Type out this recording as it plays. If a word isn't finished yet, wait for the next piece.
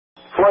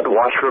flood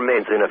watch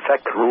remains in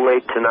effect through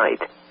late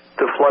tonight.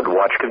 The flood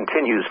watch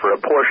continues for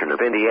a portion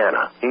of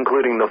Indiana,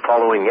 including the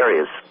following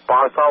areas: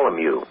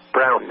 Bartholomew,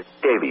 Brown,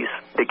 Davies,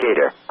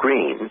 Decatur,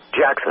 Greene,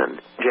 Jackson,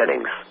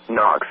 Jennings,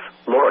 Knox,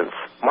 Lawrence,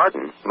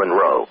 Martin,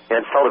 Monroe,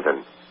 and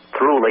Sullivan.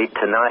 Through late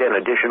tonight,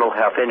 an additional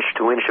half-inch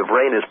to inch of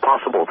rain is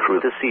possible through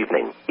this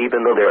evening,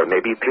 even though there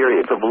may be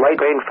periods of light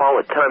rainfall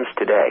at times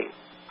today.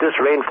 This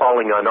rain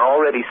falling on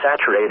already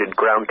saturated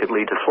ground could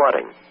lead to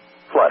flooding.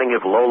 Flooding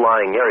of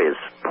low-lying areas,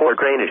 poor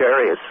drainage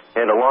areas,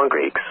 and along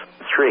creeks,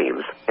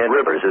 streams, and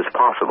rivers is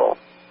possible.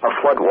 A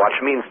flood watch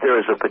means there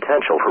is a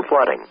potential for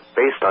flooding,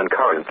 based on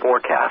current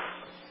forecasts.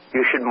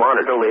 You should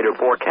monitor later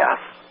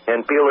forecasts,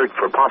 and be alert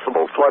for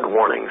possible flood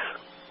warnings.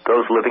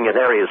 Those living in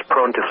areas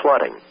prone to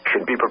flooding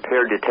should be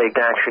prepared to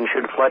take action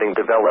should flooding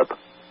develop.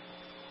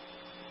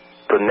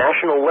 The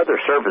National Weather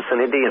Service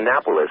in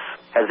Indianapolis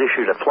has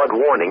issued a flood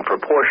warning for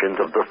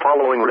portions of the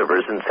following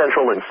rivers in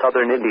central and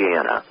southern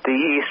Indiana: the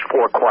East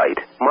Fork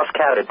White,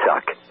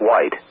 Muscatatuck,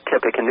 White,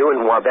 Tippecanoe,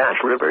 and Wabash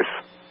rivers.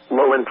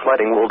 Lowland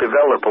flooding will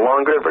develop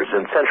along rivers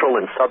in central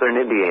and southern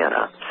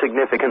Indiana.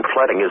 Significant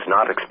flooding is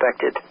not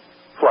expected.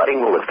 Flooding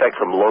will affect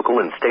some local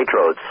and state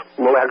roads,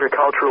 low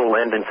agricultural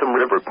land, and some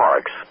river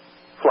parks.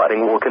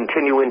 Flooding will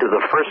continue into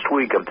the first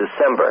week of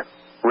December.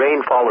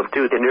 Rainfall of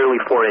 2 to nearly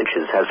 4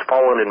 inches has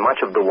fallen in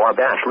much of the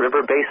Wabash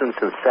River Basin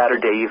since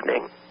Saturday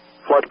evening.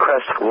 Flood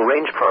crests will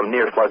range from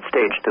near flood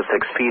stage to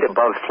 6 feet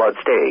above flood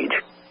stage.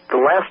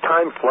 The last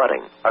time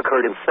flooding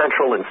occurred in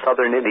central and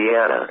southern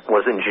Indiana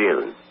was in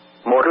June.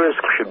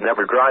 Motorists should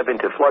never drive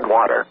into flood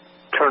water.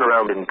 Turn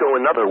around and go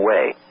another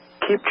way.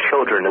 Keep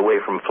children away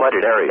from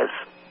flooded areas.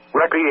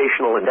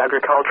 Recreational and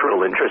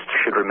agricultural interests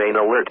should remain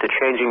alert to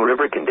changing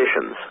river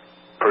conditions.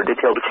 For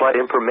detailed flood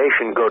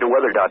information, go to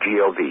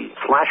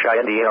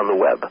weather.gov/INDA on the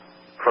web.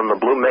 From the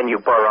blue menu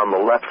bar on the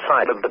left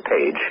side of the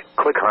page,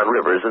 click on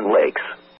Rivers and Lakes.